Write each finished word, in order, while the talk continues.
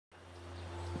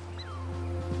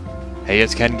Hey,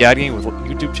 it's Ken Gagne with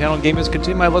YouTube channel Gamebits.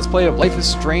 Continue my Let's Play of Life is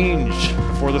Strange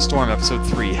Before the Storm, Episode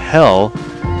 3. Hell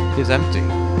is empty.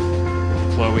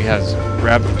 Chloe has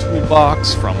grabbed the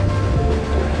toolbox from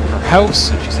her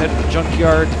house, and she's headed to the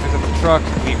junkyard to pick up the truck,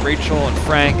 meet Rachel and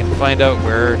Frank, and find out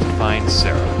where to find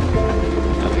Sarah.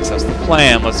 At least that's the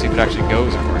plan. Let's see if it actually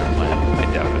goes according to plan.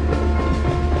 I doubt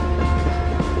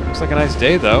it. Looks like a nice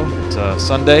day, though. It's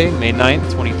Sunday, May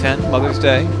 9th, 2010, Mother's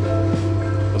Day.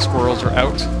 The squirrels are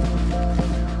out.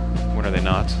 When are they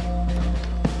not?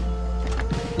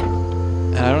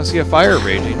 And I don't see a fire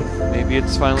raging. Maybe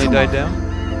it's finally died down?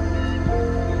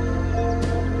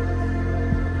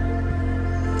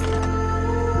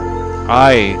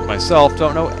 I, myself,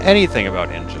 don't know anything about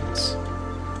engines.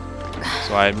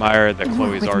 So I admire that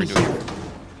Chloe's already doing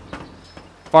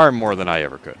far more than I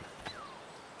ever could.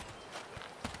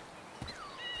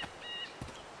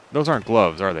 Those aren't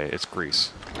gloves, are they? It's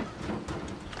grease.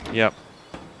 Yep.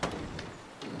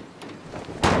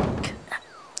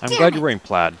 I'm glad you're wearing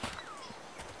plaid.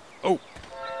 Oh!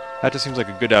 That just seems like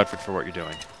a good outfit for what you're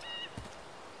doing.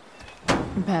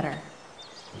 Better.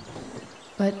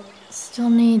 But still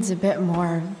needs a bit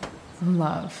more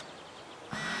love.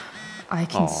 I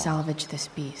can salvage this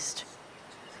beast.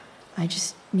 I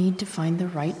just need to find the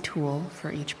right tool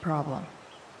for each problem.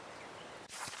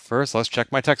 First, let's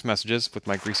check my text messages with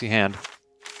my greasy hand.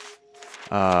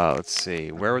 Let's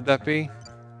see. Where would that be?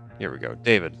 Here we go.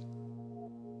 David.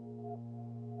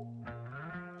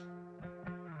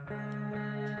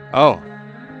 Oh.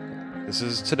 This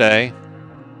is today.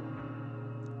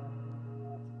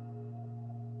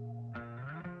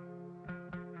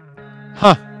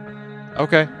 Huh.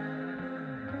 Okay.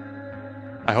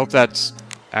 I hope that's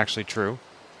actually true.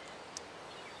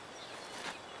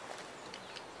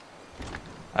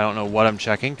 I don't know what I'm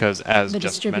checking, because as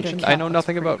just mentioned, I know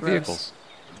nothing about vehicles.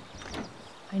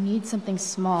 I need something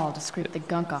small to scrape the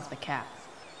gunk off the cap.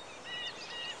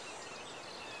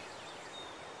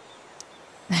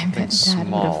 I bet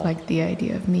Dad would have liked the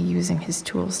idea of me using his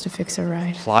tools to fix a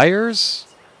ride. Pliers?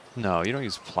 No, you don't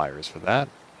use pliers for that.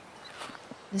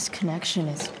 This connection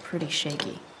is pretty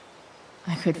shaky.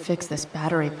 I could fix this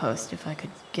battery post if I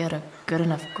could get a good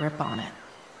enough grip on it.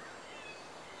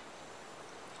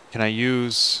 Can I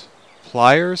use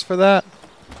pliers for that?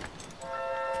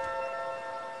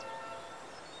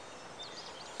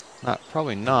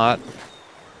 Probably not.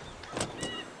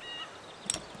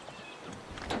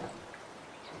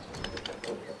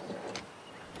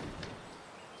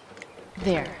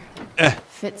 There.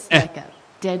 Fits like a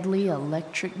deadly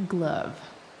electric glove.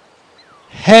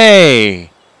 Hey!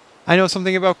 I know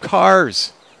something about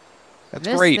cars. That's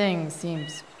great. This thing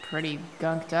seems pretty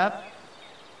gunked up.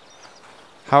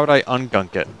 How would I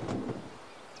ungunk it?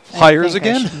 Pliers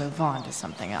again? I should move on to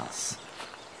something else.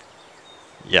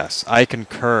 Yes, I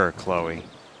concur, Chloe.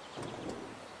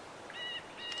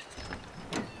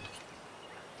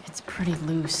 It's pretty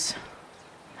loose.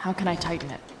 How can I tighten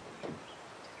it?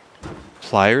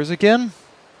 Pliers again?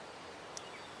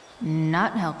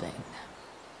 Not helping.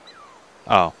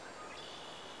 Oh.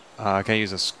 Can I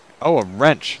use a... Oh, a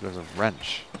wrench. There's a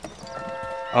wrench.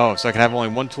 Oh, so I can have only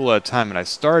one tool at a time, and I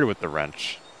started with the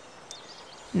wrench.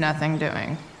 Nothing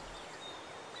doing.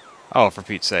 Oh, for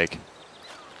Pete's sake.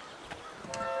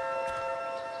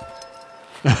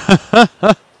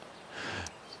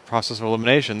 Process of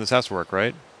elimination. This has to work,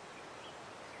 right?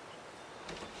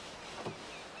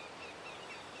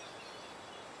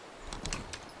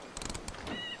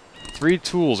 Three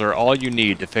tools are all you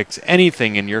need to fix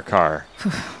anything in your car.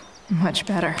 Much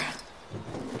better.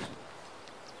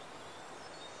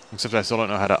 Except I still don't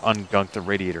know how to ungunk the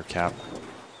radiator cap.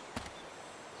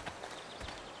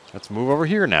 Let's move over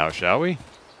here now, shall we?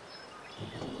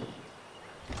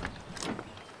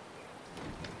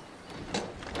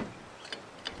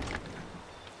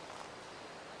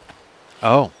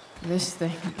 Oh. This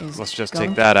thing is... Let's just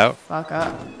take that out. Fuck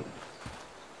up.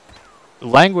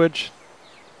 Language.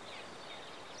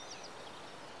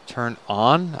 Turn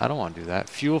on? I don't want to do that.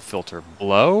 Fuel filter.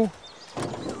 Blow?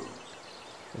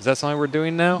 Is that something we're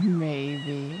doing now?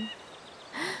 Maybe.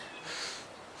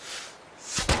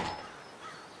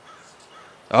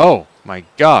 Oh, my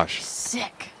gosh.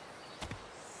 Sick.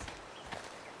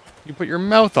 You put your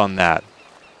mouth on that.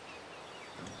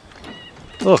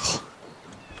 Ugh.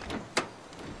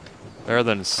 Better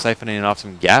than siphoning off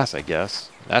some gas, I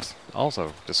guess. That's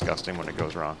also disgusting when it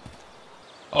goes wrong.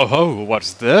 Oh,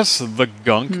 what's this? The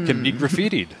gunk can be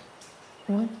graffitied.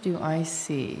 What do I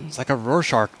see? It's like a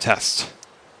Rorschach test.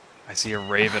 I see a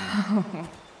raven.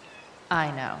 I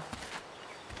know.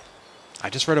 I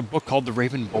just read a book called The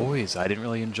Raven Boys. I didn't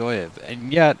really enjoy it.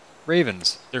 And yet,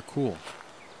 ravens, they're cool.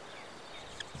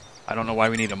 I don't know why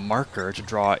we need a marker to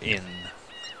draw in.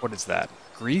 What is that?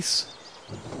 Grease?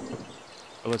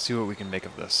 But let's see what we can make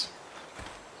of this.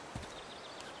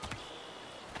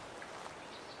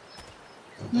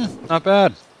 Not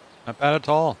bad. Not bad at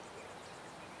all.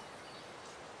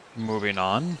 Moving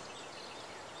on.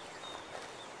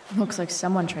 Looks like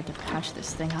someone tried to patch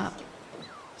this thing up.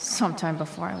 Sometime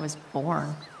before I was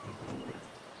born.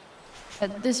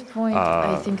 At this point,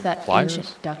 I think that pliers?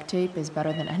 ancient duct tape is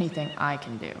better than anything I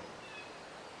can do.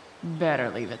 Better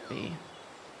leave it be.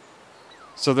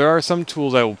 So there are some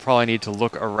tools I will probably need to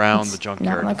look around the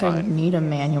junkyard Not like to I find. need a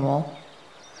manual.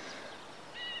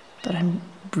 But I'm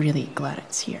really glad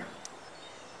it's here.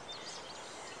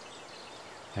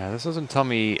 Yeah, this doesn't tell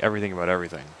me everything about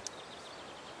everything.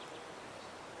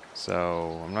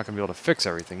 So I'm not going to be able to fix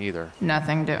everything either.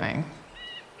 Nothing doing.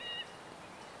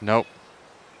 Nope.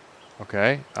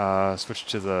 Okay, switch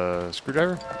to the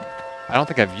screwdriver. I don't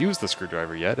think I've used the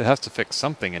screwdriver yet. It has to fix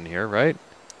something in here, right?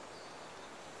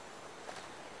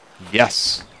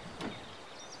 Yes.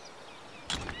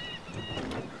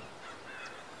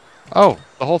 Oh,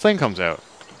 the whole thing comes out.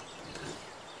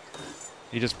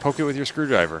 You just poke it with your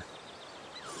screwdriver.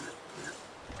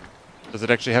 Does it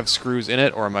actually have screws in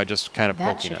it, or am I just kind of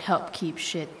That poking should it? help keep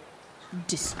shit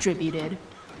distributed.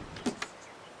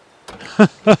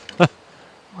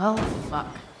 Well, fuck.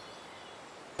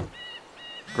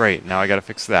 Great, now I gotta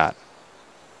fix that.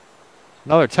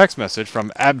 Another text message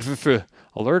from ABF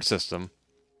Alert System.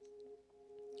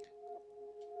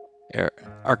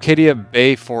 Arcadia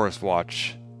Bay Forest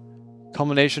Watch.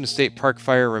 Culmination State Park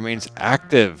fire remains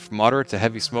active. Moderate to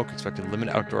heavy smoke expected. Limit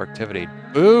outdoor activity.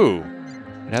 Boo!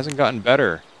 It hasn't gotten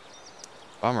better.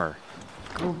 Bummer.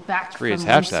 Go back Let's from reattach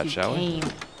whence that, you shall we? came.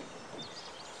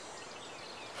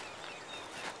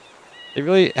 They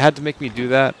really had to make me do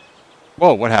that?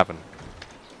 Whoa, what happened?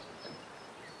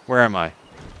 Where am I?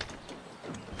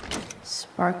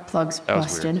 Spark plugs That was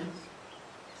busted. weird.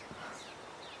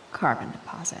 Carbon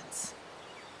deposits.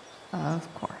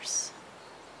 Of course.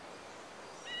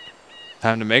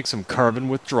 Time to make some carbon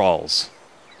withdrawals.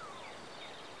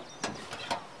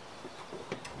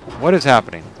 What is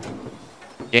happening?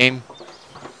 Game?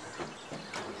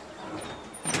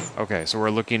 Okay, so we're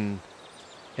looking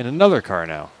in another car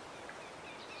now.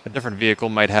 A different vehicle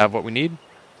might have what we need.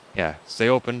 Yeah, stay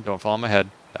open, don't fall on my head.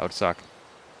 That would suck.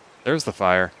 There's the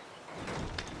fire.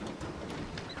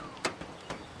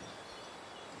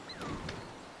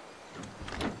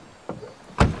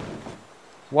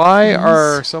 Why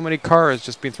are so many cars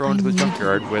just being thrown into the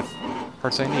junkyard with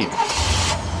parts I need?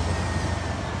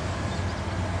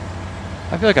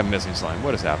 I feel like I'm missing something.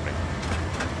 What is happening?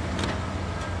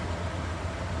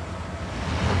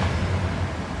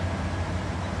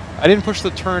 I didn't push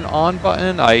the turn on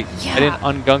button. I didn't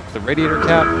ungunk the radiator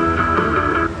cap.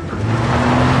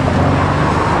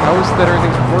 How is it that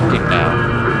everything's working now?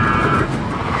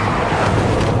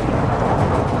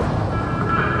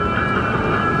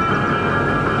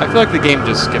 I feel like the game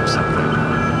just skipped something.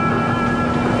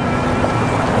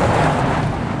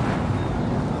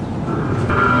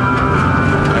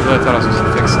 I really thought I was supposed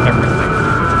to fix everything.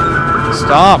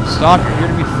 Stop! Stop! You're here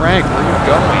to meet Frank. Where are you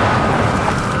going?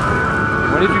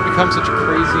 When did you become such a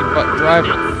crazy butt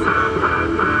driver?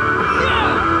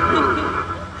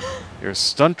 You're a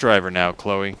stunt driver now,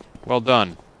 Chloe. Well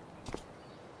done.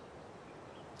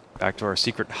 Back to our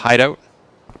secret hideout.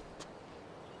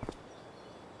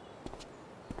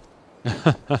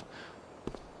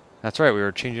 That's right, we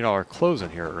were changing all our clothes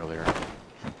in here earlier.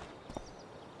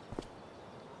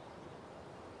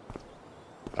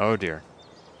 Oh dear.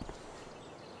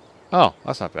 Oh,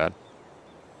 that's not bad.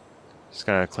 Just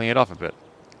gotta clean it off a bit.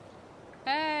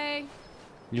 Hey.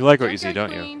 You like what you see,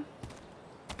 Junkyard don't you? Queen.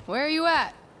 Where are you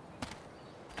at?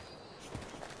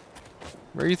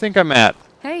 Where do you think I'm at?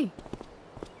 Hey.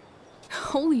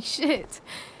 Holy shit.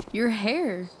 Your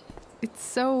hair. It's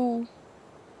so...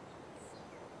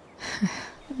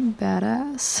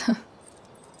 Badass.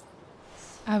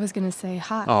 I was gonna say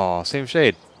hot. Oh, same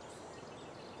shade.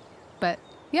 But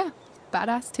yeah,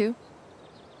 badass too.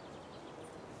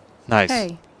 Nice.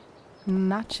 Hey,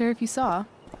 not sure if you saw,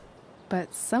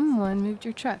 but someone moved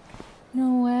your truck.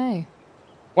 No way.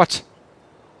 What?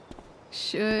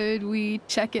 Should we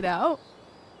check it out?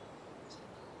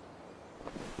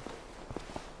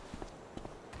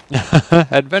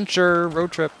 Adventure,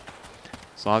 road trip.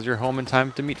 As long as you're home in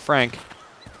time to meet Frank.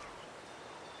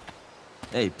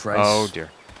 Hey, Price. Oh dear.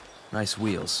 Nice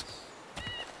wheels.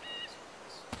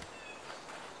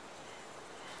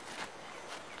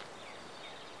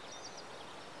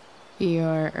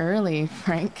 You're early,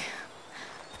 Frank.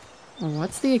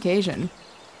 What's the occasion?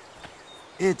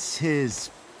 It's his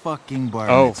fucking bar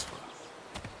Oh. mitzvah.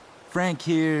 Frank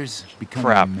here's becoming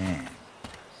Crap. a man.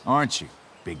 Aren't you,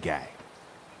 big guy?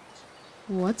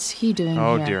 What's he doing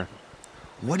Oh here? dear.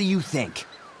 What do you think?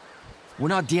 We're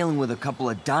not dealing with a couple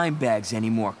of dime bags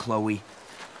anymore, Chloe.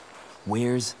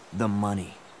 Where's the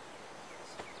money?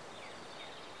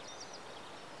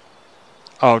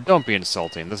 Oh, don't be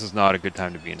insulting. This is not a good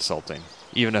time to be insulting.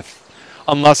 Even if...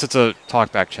 Unless it's a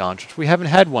talkback challenge, which we haven't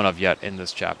had one of yet in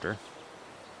this chapter.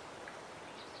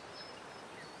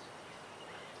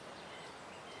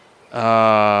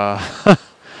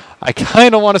 I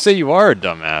kind of want to say you are a For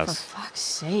dumbass. fuck's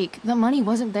sake, the money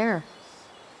wasn't there.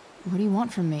 What do you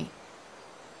want from me?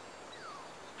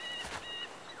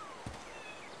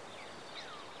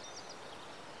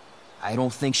 I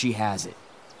don't think she has it.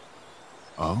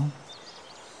 Oh?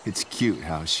 It's cute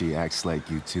how she acts like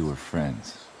you two are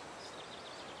friends.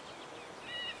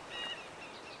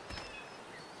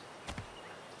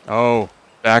 Oh,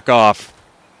 back off.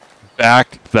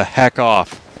 Back the heck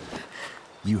off.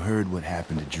 You heard what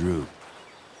happened to Drew,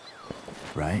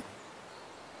 right?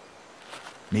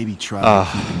 Maybe try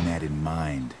keeping that in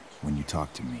mind when you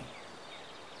talk to me.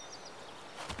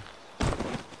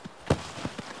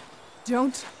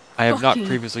 Don't. I have not fucking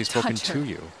previously spoken touch her. to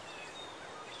you.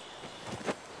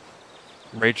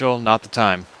 Rachel, not the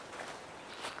time.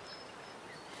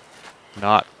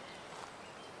 Not.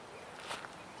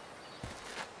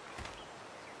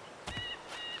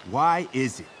 Why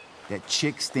is it that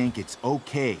chicks think it's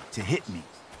okay to hit me?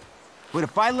 But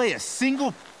if I lay a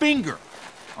single finger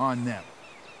on them,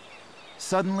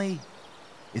 suddenly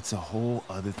it's a whole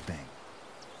other thing.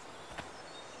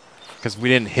 Because we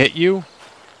didn't hit you?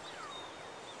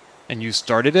 And you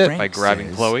started it by Frank grabbing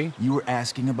says Chloe? You were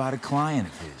asking about a client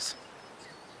of his.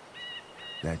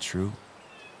 That true?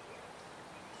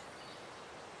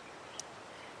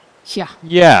 Yeah,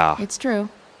 Yeah. it's true.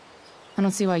 I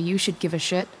don't see why you should give a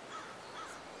shit.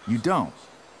 You don't?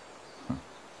 Huh.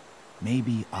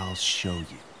 Maybe I'll show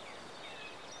you.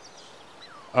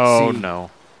 Oh See,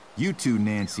 no. You two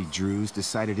Nancy Drews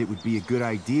decided it would be a good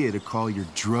idea to call your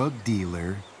drug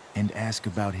dealer and ask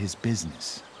about his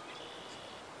business.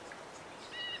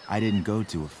 I didn't go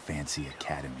to a fancy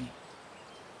academy,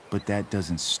 but that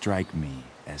doesn't strike me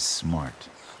as smart.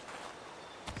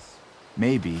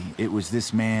 Maybe it was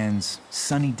this man's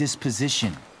sunny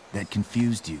disposition that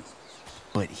confused you,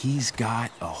 but he's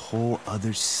got a whole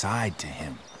other side to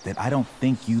him that I don't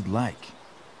think you'd like.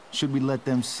 Should we let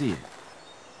them see it?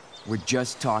 We're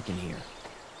just talking here.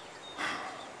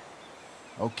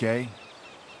 Okay,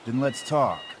 then let's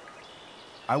talk.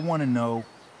 I want to know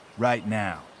right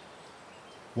now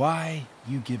why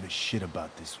you give a shit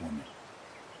about this woman.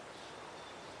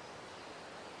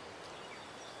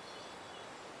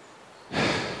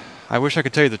 I wish I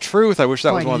could tell you the truth. I wish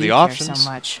that was Why one of do the you care options. so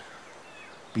much?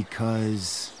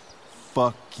 Because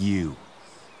fuck you.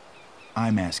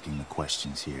 I'm asking the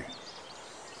questions here.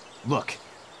 Look,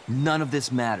 none of this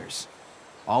matters.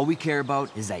 All we care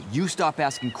about is that you stop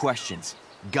asking questions.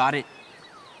 Got it?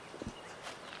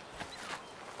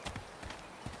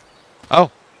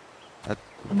 Oh.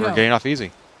 We're No. getting off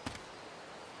easy.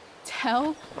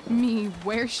 Tell me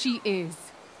where she is.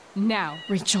 Now.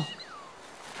 Rachel,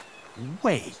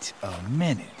 Wait a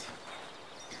minute.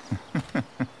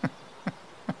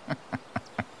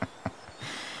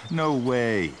 No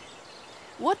way.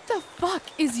 What the fuck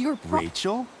is your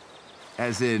Rachel?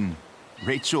 As in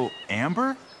Rachel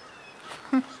Amber?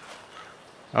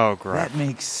 Oh, crap. That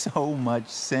makes so much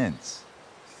sense.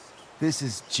 This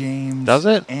is James Does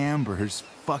it? Amber's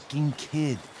fucking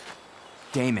kid.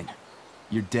 Damon.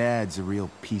 Your dad's a real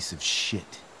piece of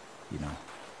shit, you know.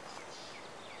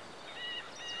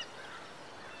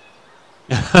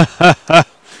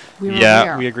 we were Yeah,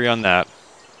 there. we agree on that.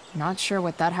 Not sure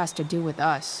what that has to do with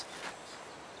us.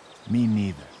 Me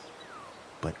neither.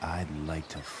 But I'd like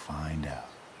to find out.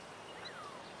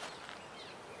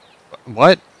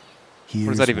 What? Here's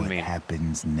does that even what mean?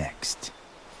 happens next.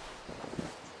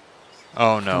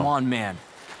 Oh, no. Come on, man.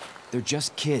 They're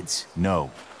just kids.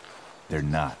 No, they're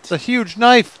not. It's a huge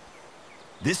knife.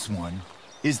 This one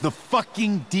is the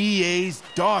fucking DA's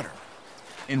daughter.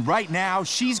 And right now,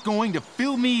 she's going to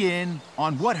fill me in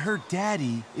on what her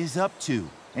daddy is up to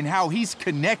and how he's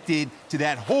connected to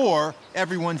that whore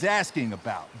everyone's asking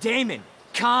about. Damon,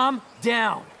 calm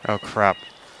down. Oh, crap.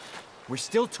 We're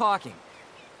still talking.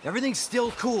 Everything's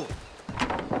still cool.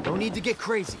 No need to get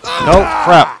crazy. No,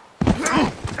 crap.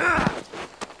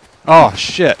 Oh,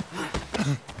 shit.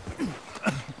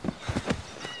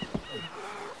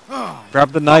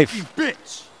 Grab the knife.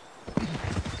 Bitch!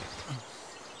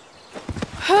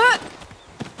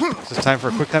 Is this time for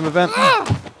a quick time event?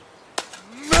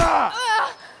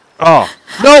 Oh,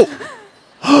 no!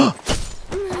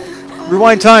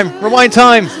 Rewind time! Rewind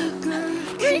time!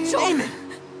 Damon!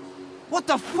 What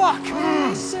the fuck?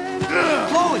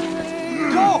 Chloe!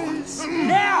 Go!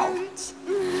 Now!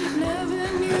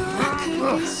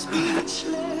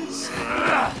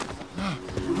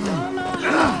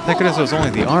 Thank goodness it was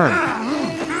only the arm.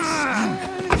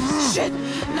 Shit!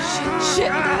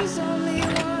 Shit!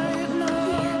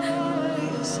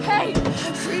 Hey!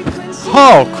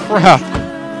 Oh, crap!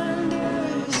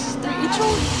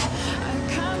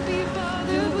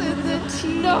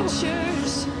 No!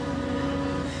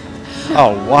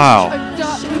 Oh, wow.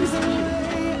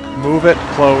 Move it,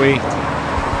 Chloe.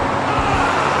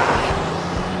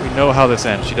 We know how this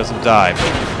ends. She doesn't die.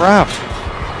 But crap!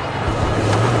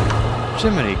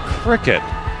 Jiminy Cricket!